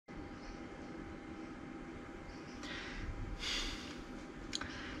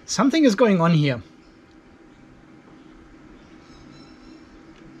Something is going on here.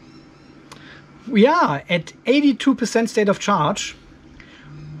 We are at 82% state of charge.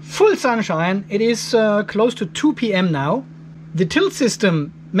 Full sunshine. It is close to 2 p.m. now. The tilt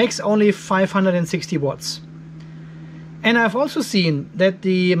system makes only 560 watts. And I've also seen that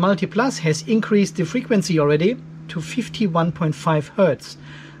the Multiplus has increased the frequency already to 51.5 Hertz.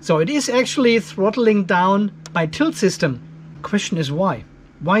 So it is actually throttling down my tilt system. Question is why?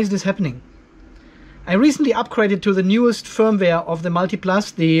 Why is this happening? I recently upgraded to the newest firmware of the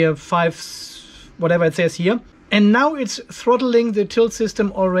Multiplus, the 5, whatever it says here. And now it's throttling the tilt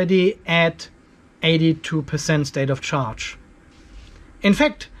system already at 82% state of charge. In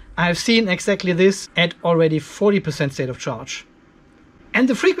fact, I've seen exactly this at already 40% state of charge. And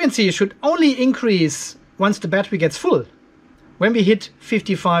the frequency should only increase once the battery gets full, when we hit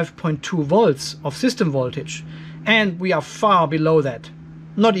 55.2 volts of system voltage. And we are far below that,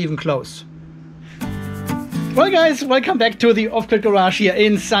 not even close. Well guys, welcome back to the Off-Grid Garage here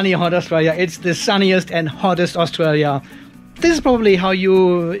in sunny hot Australia. It's the sunniest and hottest Australia. This is probably how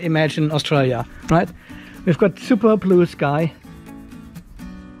you imagine Australia, right? We've got super blue sky,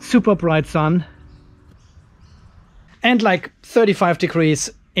 super bright sun, and like 35 degrees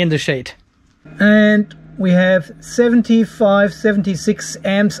in the shade. And we have 75, 76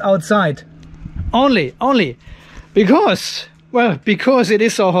 amps outside. Only because, well, because it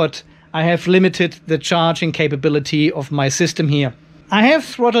is so hot, I have limited the charging capability of my system here. I have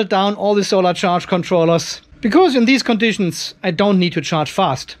throttled down all the solar charge controllers because in these conditions I don't need to charge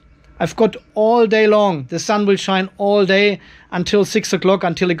fast. I've got all day long. The sun will shine all day until 6 o'clock,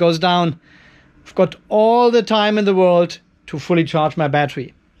 until it goes down. I've got all the time in the world to fully charge my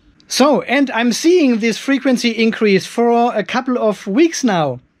battery. So, and I'm seeing this frequency increase for a couple of weeks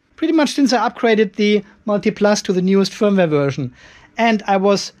now. Pretty much since I upgraded the Multiplus to the newest firmware version. And I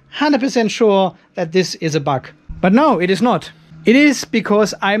was 100% sure that this is a bug. But no, it is not. It is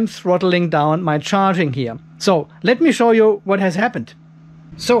because I'm throttling down my charging here. So, let me show you what has happened.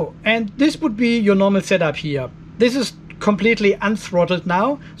 So, and this would be your normal setup here. This is completely unthrottled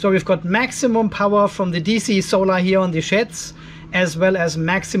now. So we've got maximum power from the DC solar here on the sheds, as well as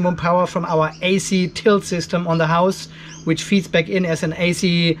maximum power from our AC tilt system on the house, which feeds back in as an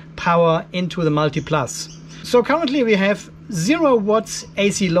AC power into the Multiplus. So currently we have 0 watts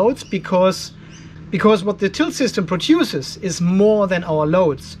AC loads because what the tilt system produces is more than our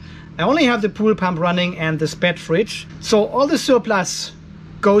loads. I only have the pool pump running and the spat fridge. So all the surplus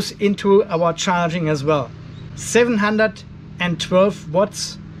goes into our charging as well. 712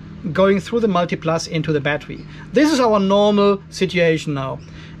 watts going through the Multiplus into the battery. This is our normal situation now.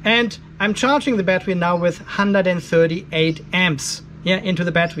 And I'm charging the battery now with 138 amps into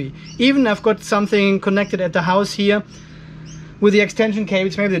the battery. Even I've got something connected at the house here with the extension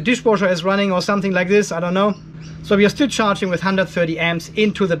cables. Maybe the dishwasher is running or something like this, I don't know. So we are still charging with 130 amps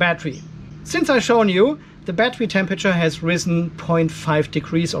into the battery. Since I've shown you, the battery temperature has risen 0.5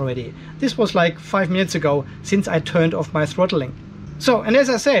 degrees already. This was like 5 minutes ago since I turned off my throttling. So, and as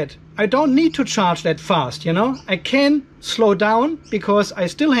I said, I don't need to charge that fast, you know. I can slow down because I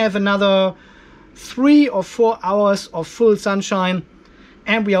still have another 3 or 4 hours of full sunshine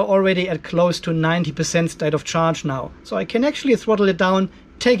and we are already at close to 90% state of charge now. So I can actually throttle it down,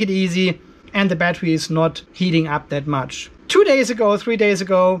 take it easy, and the battery is not heating up that much. 2 days ago, 3 days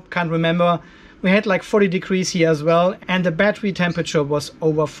ago, can't remember, we had like 40 degrees here as well, and the battery temperature was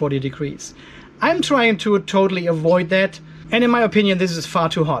over 40 degrees. I'm trying to totally avoid that, and in my opinion this is far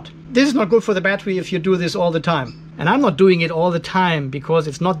too hot. This is not good for the battery if you do this all the time. And I'm not doing it all the time because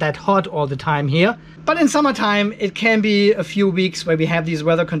it's not that hot all the time here. But in summertime it can be a few weeks where we have these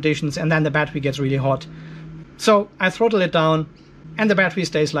weather conditions and then the battery gets really hot. So I throttle it down and the battery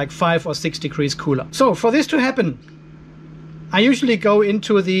stays like 5 or 6 degrees cooler. So for this to happen, I usually go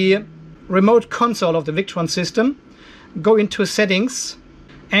into the remote console of the Victron system, go into settings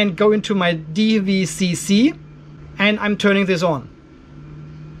and go into my DVCC, and I'm turning this on.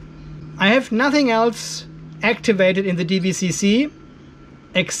 I have nothing else activated in the DVCC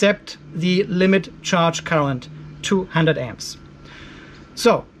except the limit charge current, 200 amps.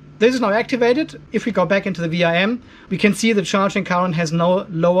 So this is now activated. If we go back into the VRM, we can see the charging current has now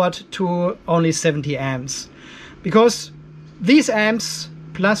lowered to only 70 amps. Because these amps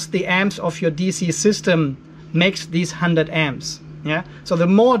plus the amps of your DC system makes these 100 amps. Yeah. So the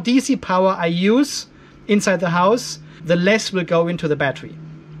more DC power I use inside the house, the less will go into the battery.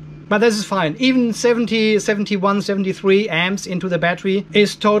 But this is fine. Even 70, 71, 73 amps into the battery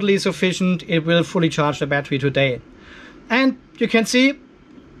is totally sufficient. It will fully charge the battery today. And you can see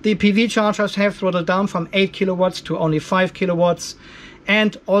the PV chargers have throttled down from 8 kilowatts to only 5 kilowatts.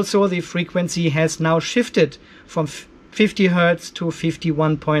 and also the frequency has now shifted from 50 Hz to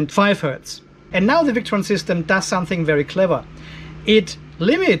 51.5 Hz. And now the Victron system does something very clever. It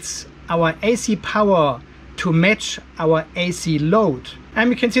limits our AC power to match our AC load. And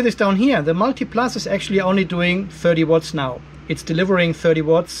you can see this down here. The Multiplus is actually only doing 30 watts now. It's delivering 30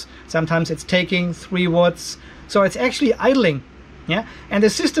 watts. Sometimes it's taking 3 watts. So it's actually idling. Yeah? And the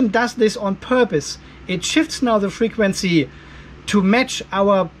system does this on purpose. It shifts now the frequency to match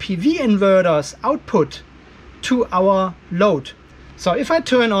our PV inverter's output to our load. So if I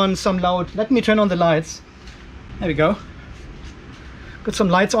turn on some load, let me turn on the lights. There we go. Got some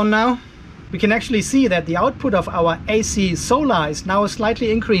lights on now. We can actually see that the output of our AC solar is now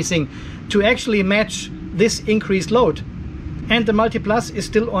slightly increasing to actually match this increased load. And the Multiplus is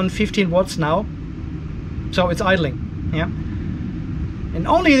still on 15 watts now, so it's idling. Yeah. And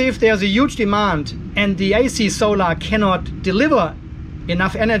only if there's a huge demand and the AC solar cannot deliver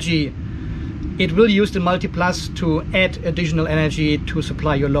enough energy, it will use the Multiplus to add additional energy to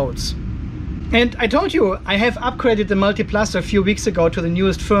supply your loads. And I told you I have upgraded the Multiplus a few weeks ago to the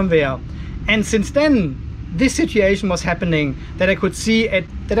newest firmware. And since then, this situation was happening, that I could see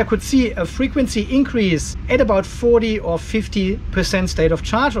a frequency increase at about 40 or 50% state of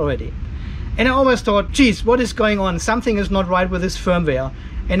charge already. And I always thought, geez, what is going on? Something is not right with this firmware.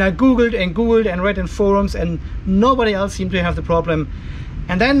 And I Googled and read in forums, and nobody else seemed to have the problem.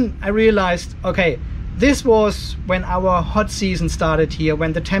 And then I realized, okay, this was when our hot season started here,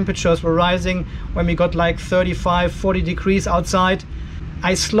 when the temperatures were rising, when we got like 35, 40 degrees outside.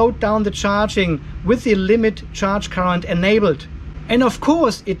 I slowed down the charging with the limit charge current enabled. And of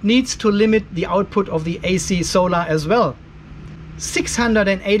course, it needs to limit the output of the AC solar as well.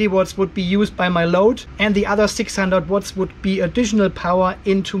 680 watts would be used by my load, and the other 600 watts would be additional power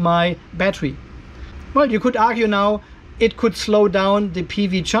into my battery. Well, you could argue now it could slow down the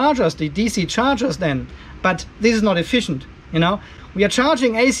PV chargers, the DC chargers then, but this is not efficient. You know, we are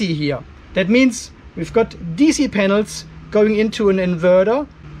charging AC here. That means we've got DC panels going into an inverter,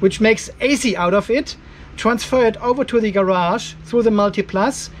 which makes AC out of it, transfer it over to the garage through the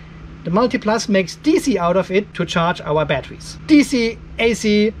Multiplus. The Multiplus makes DC out of it to charge our batteries. DC,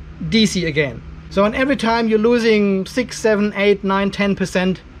 AC, DC again. So on every time you're losing 6, 7, 8, 9,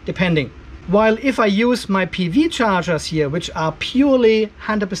 10% depending. While if I use my PV chargers here, which are purely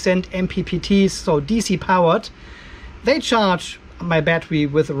 100% MPPTs, so DC powered, they charge my battery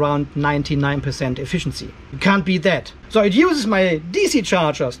with around 99% efficiency. You can't beat that. So it uses my DC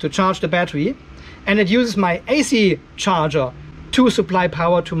chargers to charge the battery, and it uses my AC charger to supply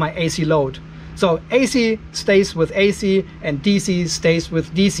power to my AC load. So AC stays with AC and DC stays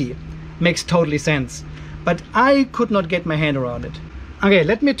with DC. Makes totally sense. But I could not get my hand around it. Okay,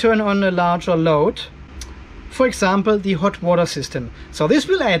 let me turn on a larger load. For example, the hot water system. So this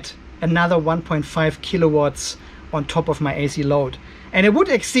will add another 1.5 kilowatts on top of my AC load. And it would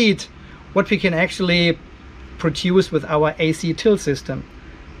exceed what we can actually produce with our AC tilt system.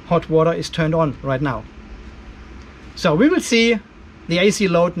 Hot water is turned on right now. So we will see the AC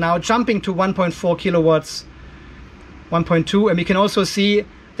load now jumping to 1.4 kilowatts, 1.2, and we can also see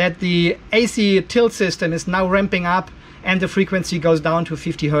that the AC tilt system is now ramping up and the frequency goes down to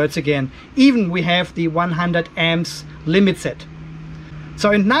 50 Hertz again. Even we have the 100 amps limit set.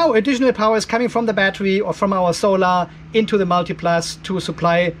 So and now additional power is coming from the battery or from our solar into the Multiplus to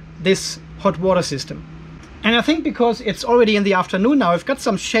supply this hot water system. And I think because it's already in the afternoon now, I've got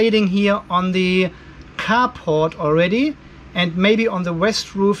some shading here on the carport already, and maybe on the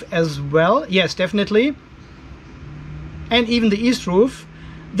west roof as well. Yes, definitely. And even the east roof.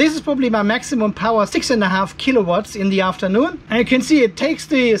 This is probably my maximum power, 6.5 kilowatts in the afternoon. And you can see it takes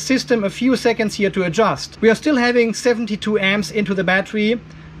the system a few seconds here to adjust. We are still having 72 amps into the battery,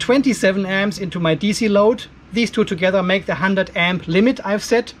 27 amps into my DC load. These two together make the 100 amp limit I've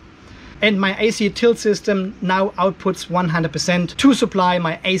set. And my AC tilt system now outputs 100% to supply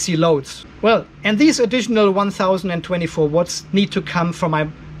my AC loads. Well, and these additional 1024 watts need to come from my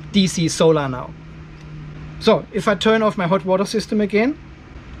DC solar now. So if I turn off my hot water system again,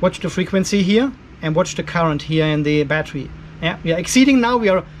 watch the frequency here and watch the current here in the battery. Yeah, we are exceeding now, we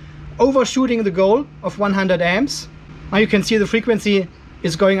are overshooting the goal of 100 amps. Now you can see the frequency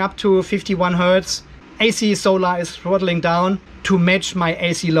is going up to 51 Hertz. AC solar is throttling down to match my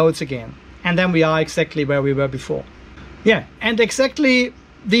AC loads again. And then we are exactly where we were before. Yeah, and exactly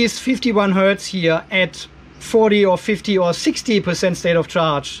these 51 Hertz here at 40 or 50 or 60% state of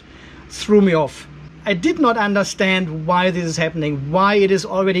charge threw me off. I did not understand why this is happening, why it is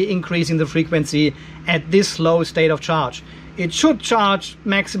already increasing the frequency at this low state of charge. It should charge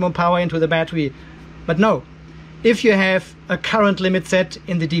maximum power into the battery, but no. if you have a current limit set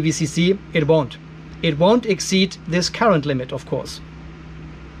in the DVCC, it won't. It won't exceed this current limit, of course.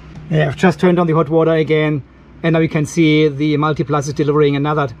 Yeah, I've just turned on the hot water again, and now you can see the Multiplus is delivering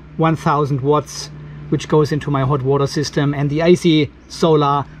another 1000 watts, which goes into my hot water system, and the AC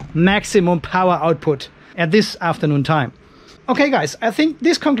solar maximum power output at this afternoon time. Okay guys, I think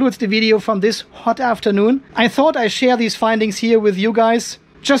this concludes the video from this hot afternoon. I thought I'd share these findings here with you guys,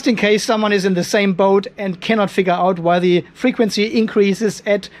 just in case someone is in the same boat and cannot figure out why the frequency increases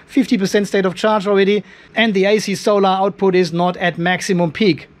at 50% state of charge already and the AC solar output is not at maximum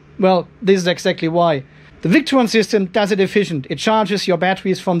peak. Well, this is exactly why. The Victron system does it efficient. It charges your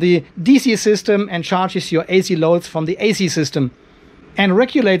batteries from the DC system and charges your AC loads from the AC system, and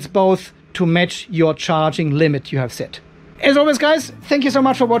regulates both to match your charging limit you have set. As always guys, thank you so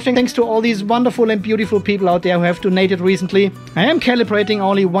much for watching. Thanks to all these wonderful and beautiful people out there who have donated recently. I am calibrating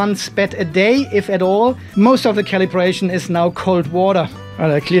only one SPET a day, if at all. Most of the calibration is now cold water.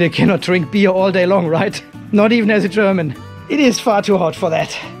 Well, I clearly cannot drink beer all day long, right? Not even as a German. It is far too hot for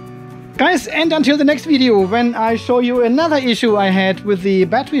that. Guys, and until the next video, when I show you another issue I had with the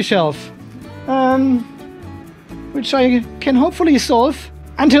battery shelf, which I can hopefully solve.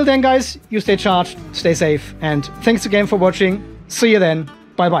 Until then guys, you stay charged, stay safe, and thanks again for watching. See you then.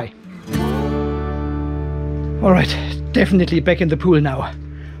 Bye bye. Alright, definitely back in the pool now.